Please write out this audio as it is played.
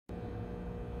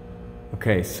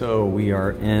Okay, so we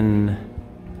are in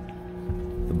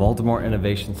the Baltimore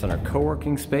Innovation Center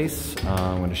co-working space.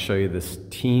 I'm going to show you this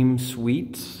team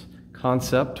suite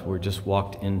concept. We just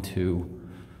walked into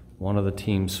one of the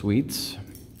team suites.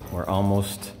 We're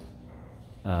almost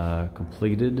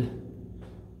completed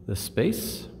this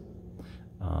space.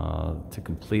 To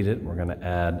complete it, we're going to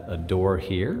add a door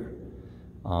here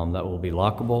that will be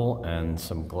lockable and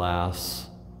some glass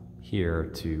here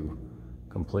to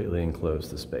completely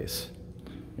enclose the space.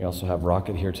 We also have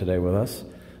Rocket here today with us.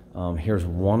 Here's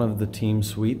one of the team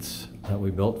suites that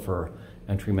we built for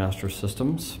Entry Master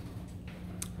Systems.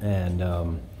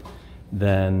 And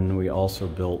then we also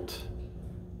built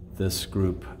this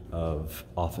group of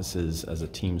offices as a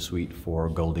team suite for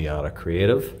Goldiata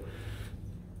Creative.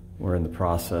 We're in the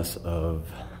process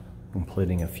of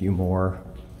completing a few more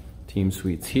team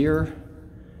suites here,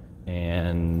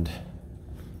 and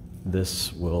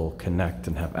this will connect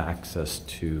and have access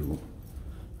to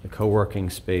the co-working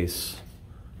space,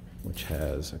 which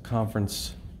has a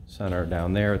conference center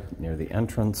down there near the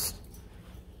entrance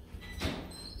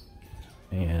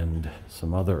and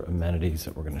some other amenities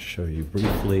that we're going to show you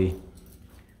briefly.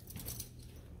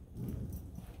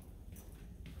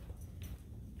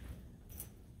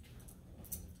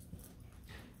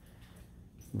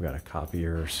 We've got a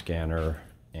copier, scanner,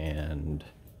 and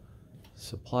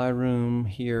supply room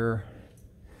here,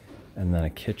 and then a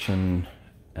kitchen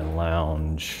and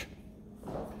lounge,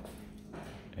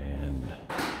 and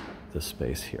this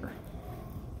space here.